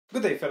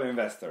Good day, fellow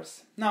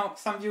investors. Now,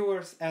 some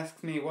viewers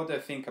asked me what I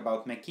think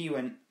about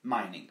McEwen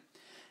Mining.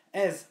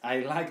 As I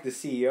like the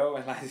CEO,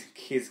 I like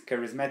his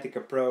charismatic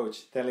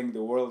approach telling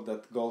the world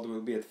that gold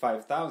will be at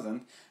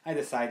 5,000, I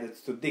decided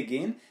to dig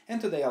in,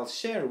 and today I'll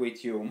share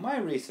with you my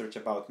research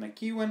about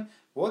McEwen,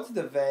 what's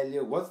the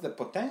value, what's the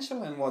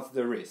potential, and what's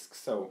the risk.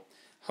 So,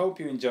 hope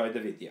you enjoy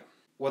the video.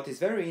 What is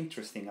very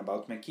interesting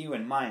about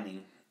McEwen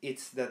Mining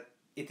is that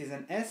it is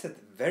an asset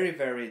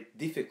very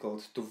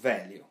difficult to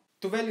value.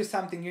 To value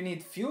something you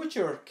need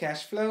future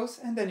cash flows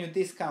and then you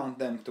discount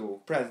them to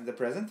the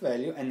present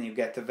value and you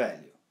get a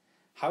value.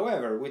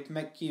 However, with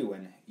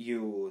McEwen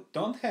you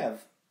don't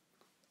have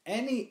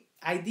any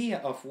idea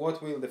of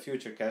what will the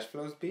future cash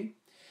flows be.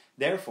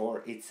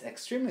 Therefore, it's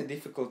extremely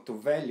difficult to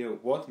value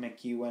what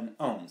McEwen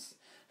owns.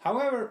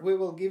 However, we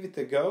will give it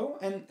a go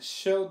and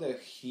show the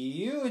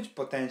huge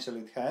potential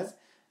it has,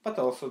 but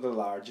also the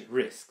large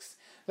risks.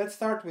 Let's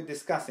start with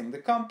discussing the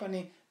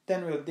company,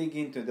 then we'll dig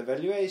into the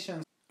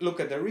valuations, look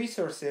at the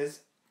resources,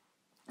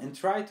 and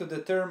try to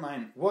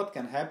determine what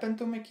can happen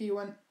to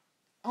McEwen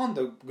on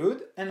the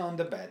good and on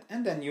the bad.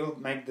 And then you'll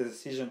make the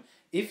decision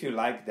if you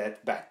like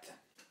that bet.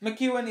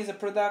 McEwen is a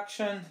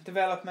production,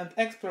 development,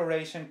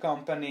 exploration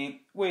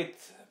company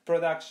with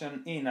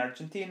production in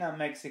Argentina,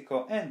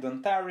 Mexico and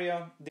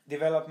Ontario.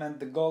 Development,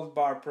 the Gold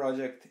Bar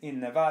project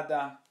in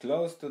Nevada,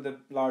 close to the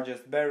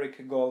largest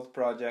Barrick gold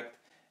project.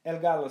 El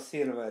Gallo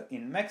silver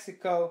in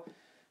Mexico.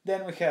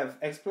 Then we have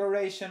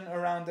exploration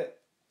around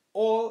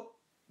all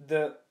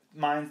the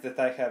mines that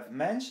I have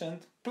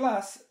mentioned,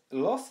 plus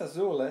Los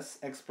Azules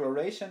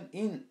exploration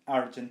in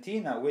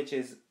Argentina, which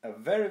is a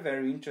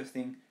very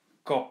interesting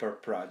copper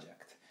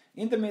project.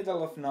 In the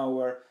middle of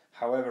nowhere,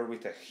 however,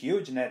 with a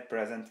huge net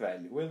present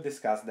value. We'll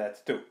discuss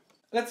that too.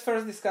 Let's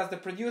first discuss the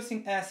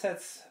producing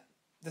assets.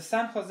 The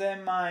San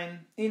Jose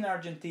mine in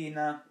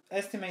Argentina,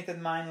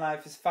 estimated mine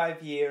life is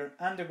 5 years,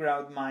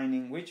 underground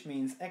mining, which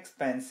means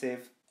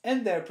expensive,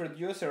 and they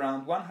produce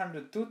around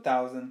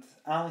 102,000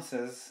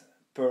 ounces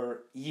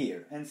per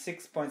year and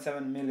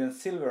 6.7 million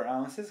silver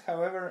ounces.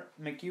 However,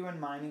 McEwen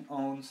Mining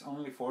owns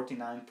only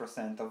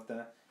 49% of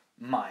the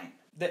mine.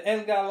 The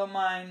El Gallo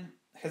mine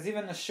has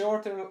even a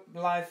shorter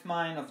life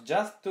mine of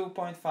just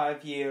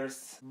 2.5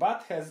 years,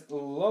 but has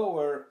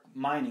lower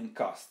mining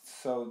costs,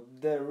 so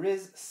there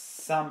is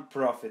some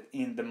profit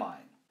in the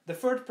mine. The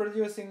third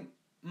producing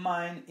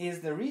mine is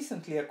the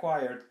recently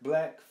acquired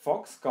Black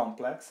Fox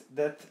complex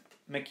that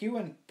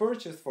McEwen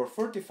purchased for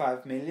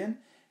 35 million,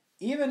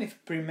 even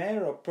if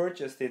Primero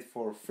purchased it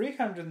for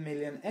 300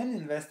 million and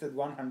invested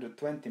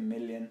 120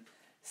 million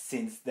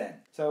since then.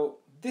 So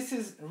this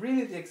is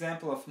really the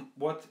example of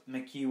what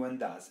McEwen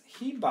does.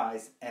 He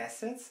buys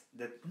assets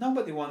that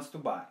nobody wants to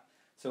buy.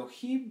 So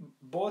he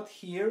bought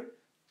here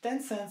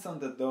 10 cents on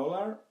the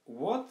dollar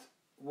what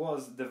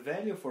was the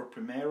value for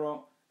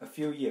Primero a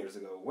few years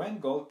ago when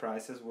gold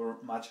prices were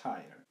much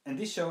higher. And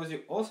this shows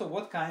you also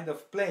what kind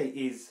of play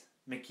is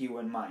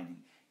McEwen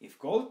Mining. If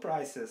gold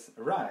prices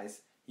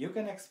rise, you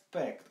can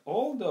expect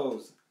all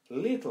those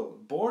little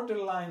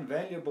borderline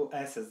valuable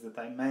assets that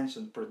I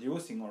mentioned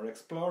producing or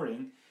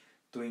exploring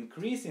to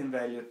increase in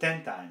value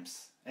 10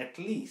 times at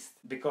least,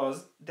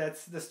 because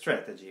that's the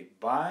strategy.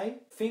 Buy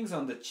things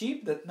on the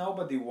cheap that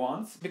nobody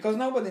wants, because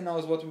nobody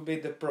knows what will be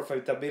the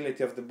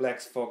profitability of the Black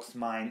Fox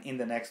mine in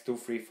the next 2,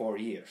 3, 4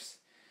 years.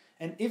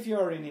 And if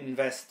you're an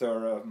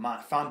investor,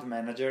 a fund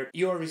manager,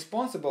 you're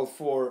responsible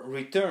for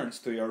returns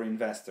to your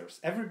investors.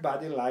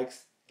 Everybody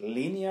likes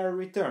linear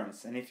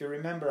returns, and if you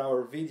remember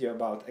our video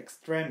about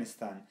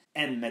extremistan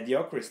and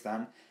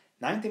mediocristan,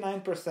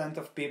 99%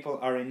 of people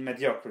are in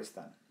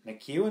mediocristan.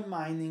 McEwen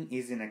Mining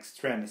is in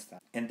extremistan,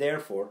 and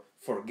therefore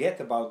forget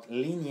about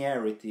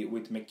linearity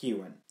with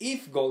McEwen.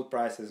 If gold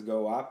prices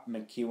go up,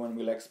 McEwen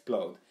will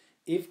explode.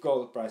 If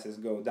gold prices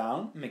go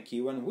down,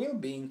 McEwen will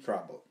be in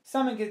trouble.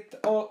 Summing it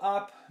all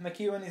up,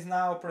 McEwen is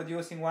now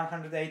producing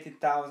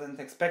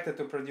 180,000, expected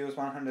to produce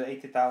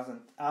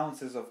 180,000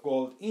 ounces of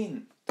gold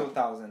in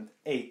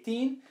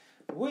 2018,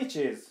 which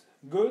is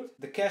good.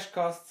 The cash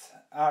costs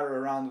are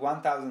around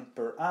 1,000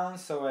 per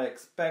ounce, so I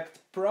expect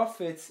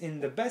profits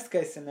in the best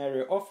case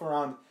scenario of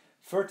around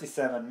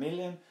 37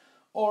 million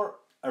or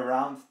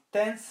around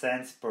 10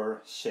 cents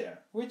per share,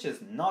 which is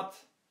not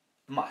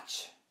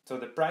much. So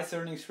the price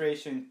earnings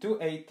ratio in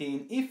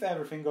 2018, if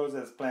everything goes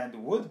as planned,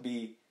 would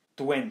be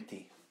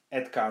 20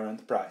 at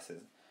current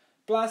prices.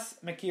 Plus,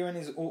 McEwen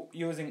is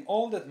using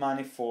all that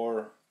money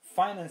for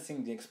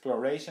financing the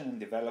exploration and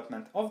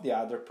development of the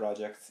other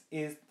projects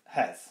it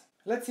has.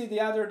 Let's see the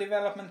other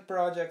development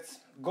projects.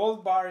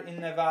 Gold Bar in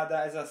Nevada,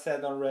 as I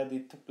said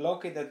already,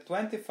 located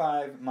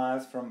 25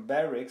 miles from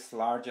Barrick's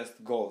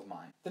largest gold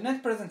mine. The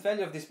net present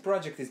value of this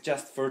project is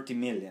just 30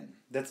 million.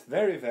 That's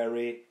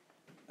very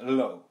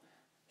low.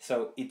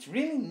 So it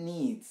really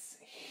needs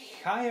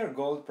higher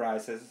gold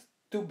prices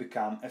to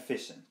become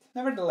efficient.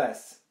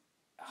 Nevertheless,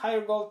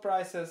 higher gold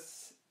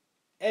prices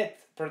at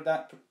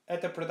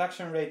a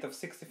production rate of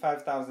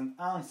 65,000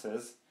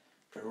 ounces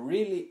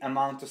really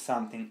amount to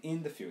something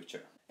in the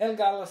future. El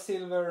Gallo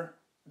silver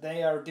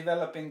they are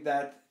developing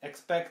that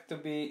expect to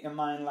be a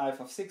mine life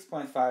of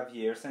 6.5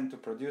 years and to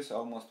produce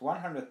almost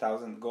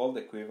 100,000 gold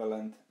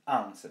equivalent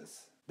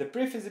ounces. The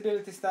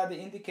pre-feasibility study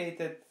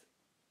indicated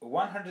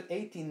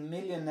 118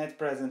 million net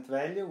present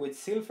value, with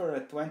silver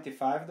at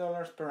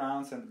 $25 per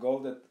ounce and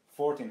gold at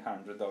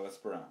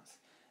 $1,400 per ounce.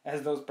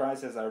 As those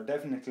prices are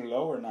definitely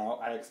lower now,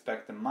 I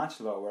expect a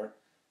much lower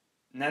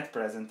net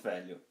present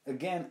value.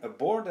 Again, a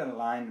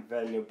borderline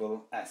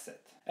valuable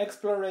asset.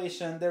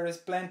 Exploration, there is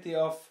plenty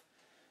of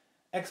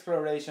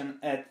exploration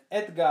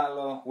at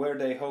Gallo, where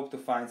they hope to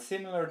find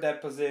similar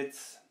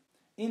deposits.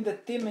 In the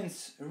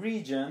Timmins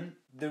region,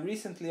 the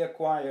recently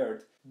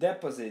acquired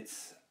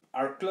deposits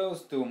are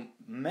close to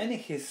many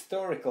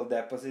historical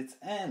deposits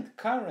and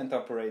current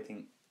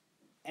operating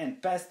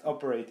and past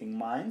operating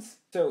mines.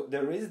 So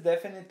there is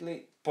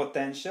definitely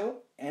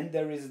potential, and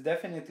there is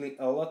definitely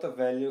a lot of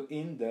value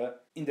in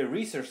the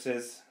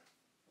resources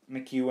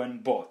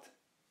McEwen bought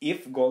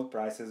if gold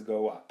prices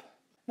go up.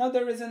 Now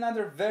there is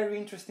another very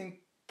interesting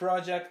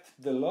project,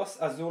 the Los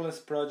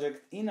Azules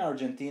project in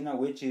Argentina,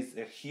 which is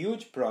a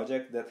huge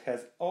project that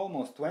has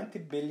almost 20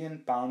 billion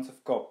pounds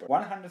of copper,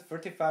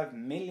 135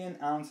 million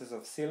ounces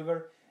of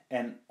silver,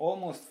 and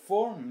almost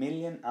 4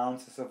 million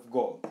ounces of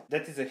gold.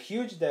 That is a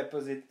huge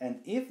deposit, and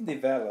if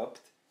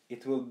developed,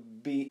 it will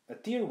be a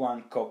tier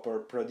 1 copper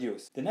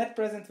produced. The net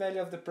present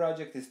value of the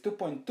project is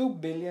 2.2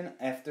 billion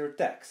after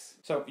tax.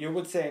 So you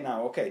would say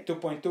now, okay,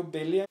 2.2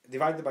 billion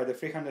divided by the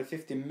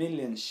 350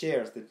 million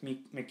shares that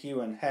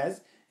McEwen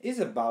has is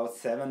about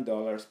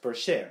 $7 per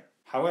share.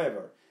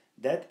 However,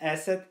 that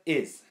asset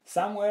is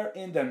somewhere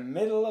in the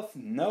middle of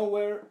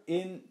nowhere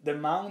in the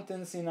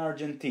mountains in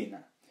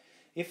Argentina.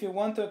 If you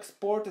want to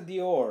export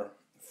the ore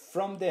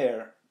from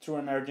there through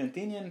an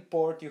Argentinian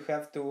port, you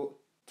have to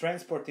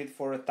transport it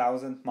for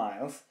 1,000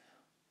 miles,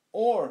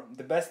 or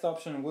the best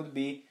option would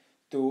be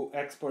to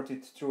export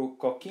it through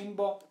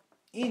Coquimbo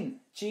in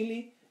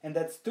Chile, and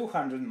that's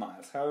 200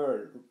 miles.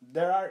 However,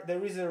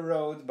 there is a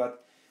road,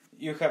 but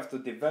you have to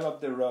develop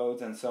the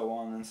roads and so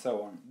on and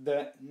so on.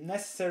 The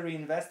necessary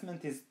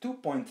investment is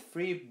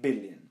 2.3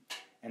 billion,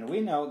 and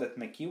we know that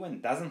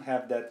McEwen doesn't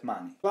have that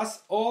money.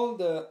 Plus, all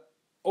the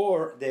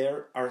ore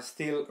there are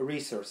still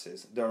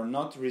resources. They are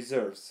not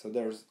reserves, so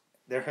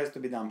there has to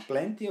be done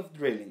plenty of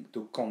drilling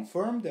to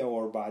confirm the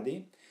ore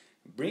body,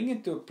 bring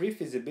it to a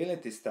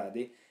pre-feasibility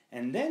study,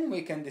 and then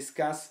we can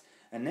discuss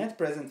a net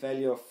present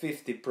value of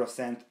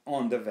 50%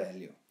 on the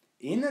value.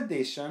 In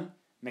addition,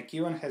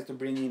 McEwen has to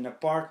bring in a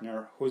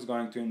partner who's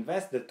going to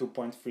invest the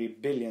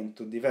 2.3 billion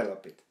to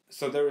develop it.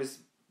 So there is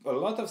a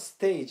lot of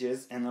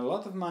stages and a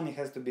lot of money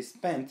has to be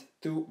spent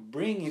to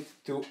bring it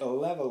to a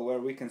level where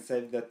we can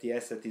say that the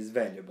asset is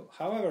valuable.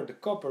 However, the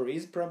copper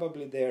is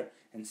probably there,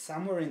 and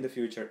somewhere in the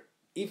future,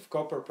 if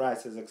copper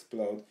prices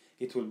explode,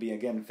 it will be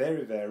again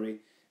very,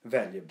 very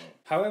valuable.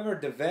 However,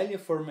 the value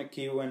for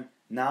McEwen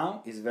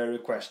now is very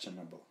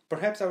questionable.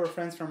 Perhaps our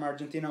friends from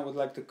Argentina would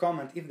like to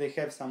comment if they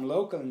have some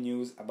local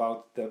news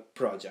about the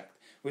project,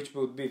 which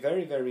would be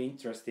very, very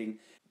interesting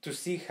to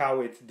see how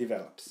it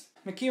develops.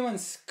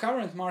 McEwen's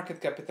current market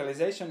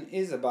capitalization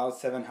is about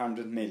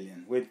 700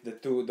 million with the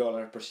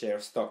 $2 per share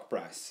stock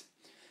price.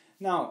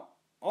 Now,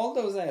 all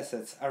those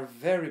assets are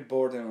very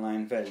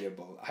borderline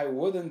valuable. I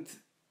wouldn't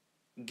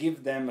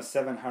give them a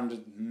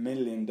 $700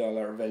 million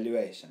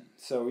valuation.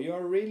 So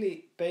you're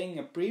really paying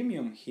a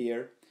premium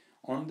here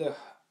on the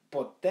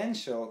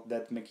potential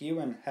that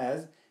McEwen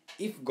has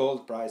if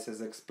gold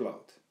prices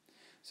explode.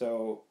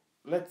 So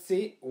let's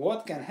see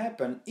what can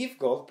happen if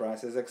gold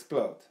prices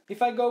explode.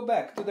 If I go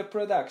back to the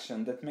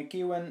production that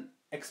McEwen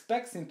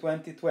expects in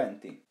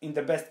 2020, in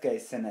the best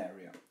case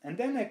scenario, and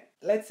then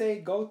let's say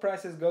gold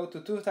prices go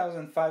to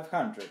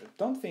 2,500.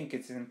 Don't think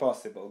it's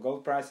impossible.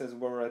 Gold prices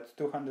were at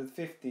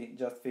 250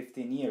 just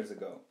 15 years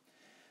ago.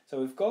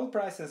 So if gold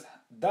prices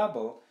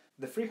double,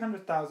 the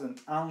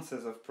 300,000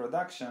 ounces of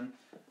production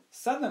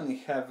suddenly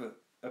have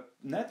a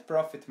net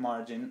profit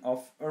margin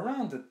of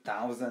around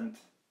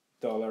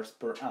 $1,000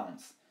 per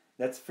ounce.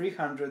 That's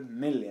 300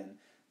 million.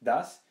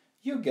 Thus,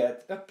 you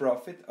get a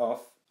profit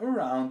of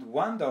around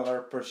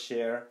 $1 per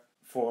share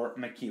for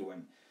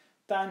McEwen.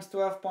 Times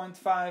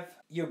 12.5,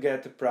 you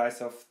get a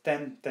price of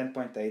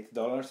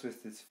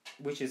 $10.8,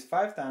 which is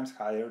 5 times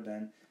higher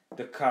than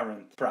the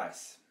current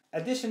price.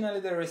 Additionally,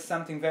 there is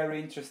something very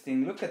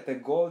interesting. Look at the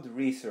gold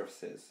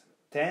resources.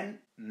 10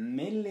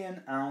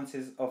 million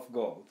ounces of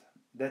gold.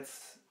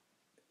 That's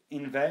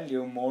in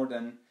value more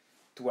than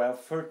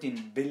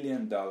 $13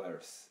 billion.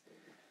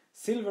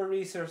 Silver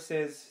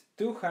resources,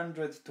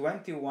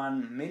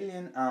 221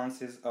 million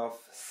ounces of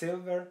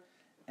silver,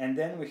 and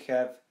then we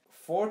have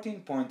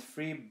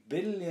 14.3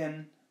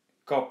 billion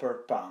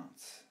copper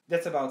pounds.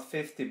 That's about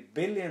 $50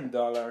 billion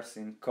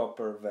in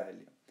copper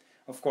value.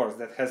 Of course,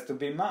 that has to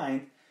be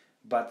mined,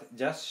 but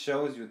just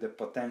shows you the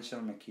potential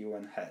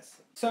McEwen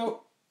has.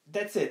 So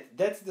that's it.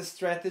 That's the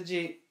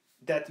strategy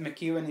that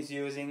McEwen is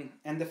using,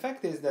 and the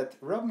fact is that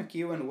Rob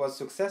McEwen was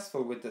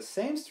successful with the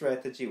same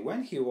strategy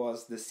when he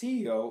was the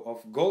CEO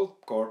of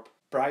goldcorp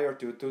prior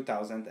to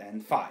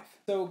 2005.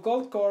 So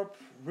Goldcorp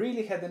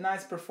really had a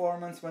nice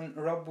performance when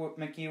Rob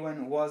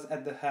McEwen was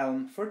at the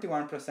helm,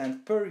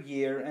 31% per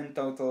year, and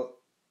total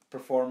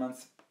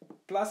performance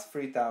plus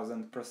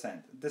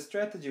 3,000%. The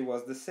strategy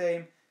was the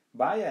same: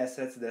 buy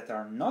assets that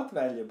are not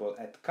valuable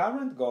at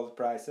current gold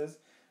prices.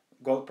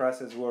 Gold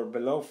prices were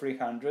below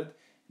 300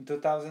 in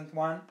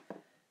 2001,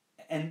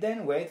 and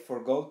then wait for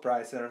gold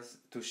prices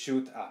to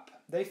shoot up.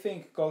 They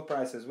think gold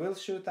prices will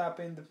shoot up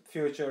in the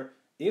future.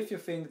 If you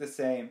think the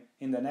same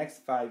in the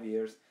next 5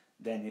 years,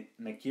 then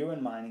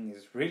McEwen Mining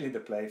is really the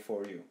play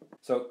for you.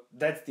 So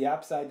that's the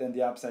upside, and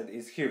the upside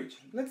is huge.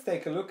 Let's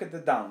take a look at the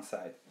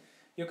downside.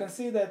 You can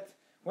see that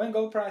when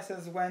gold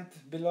prices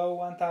went below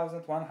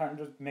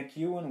 1,100,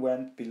 McEwen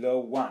went below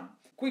 1.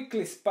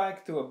 Quickly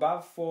spiked to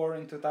above 4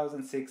 in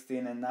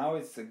 2016, and now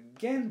it's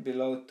again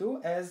below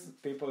 2 as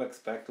people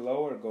expect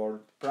lower gold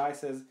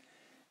prices,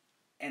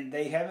 and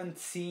they haven't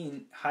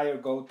seen higher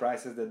gold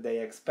prices that they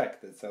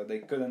expected, so they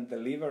couldn't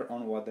deliver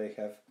on what they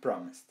have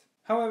promised.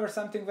 However,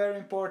 something very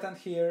important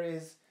here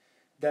is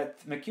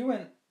that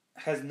McEwen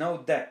has no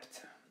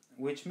debt,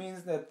 which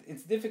means that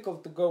it's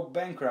difficult to go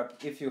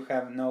bankrupt if you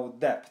have no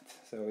debt,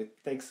 so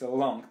it takes a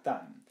long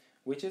time,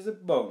 which is a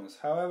bonus.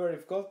 However,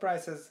 if gold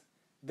prices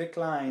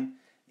decline,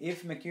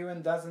 if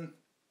McEwen doesn't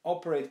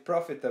operate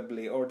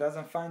profitably or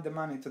doesn't find the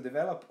money to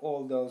develop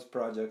all those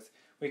projects,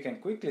 we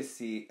can quickly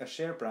see a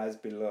share price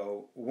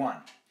below 1.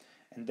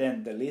 And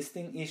then the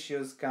listing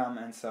issues come,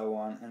 and so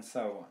on and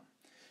so on.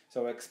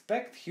 So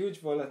expect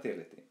huge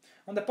volatility.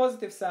 On the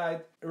positive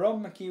side,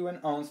 Rob McEwen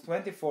owns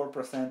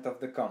 24% of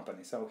the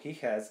company, so he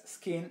has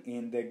skin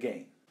in the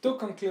game. To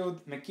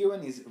conclude,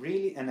 McEwen is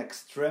really an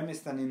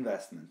extremist on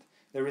investment.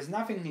 There is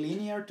nothing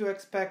linear to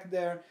expect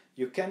there.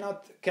 You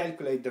cannot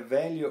calculate the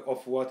value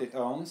of what it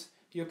owns.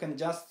 You can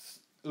just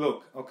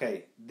look,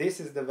 okay, this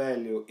is the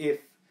value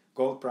if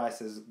gold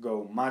prices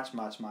go much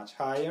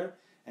higher,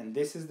 and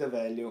this is the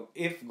value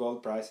if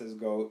gold prices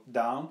go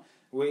down.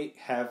 We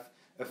have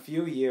a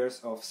few years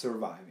of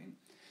surviving.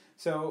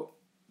 So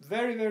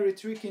very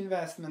tricky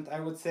investment. I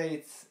would say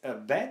it's a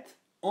bet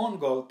on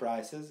gold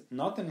prices,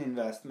 not an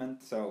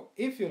investment. So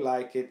if you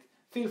like it,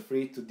 feel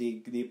free to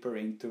dig deeper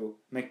into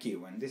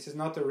McEwen. This is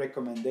not a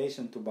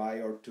recommendation to buy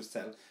or to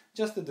sell,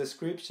 just a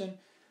description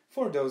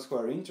for those who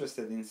are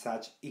interested in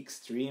such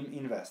extreme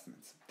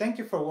investments. Thank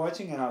you for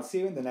watching, and I'll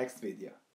see you in the next video.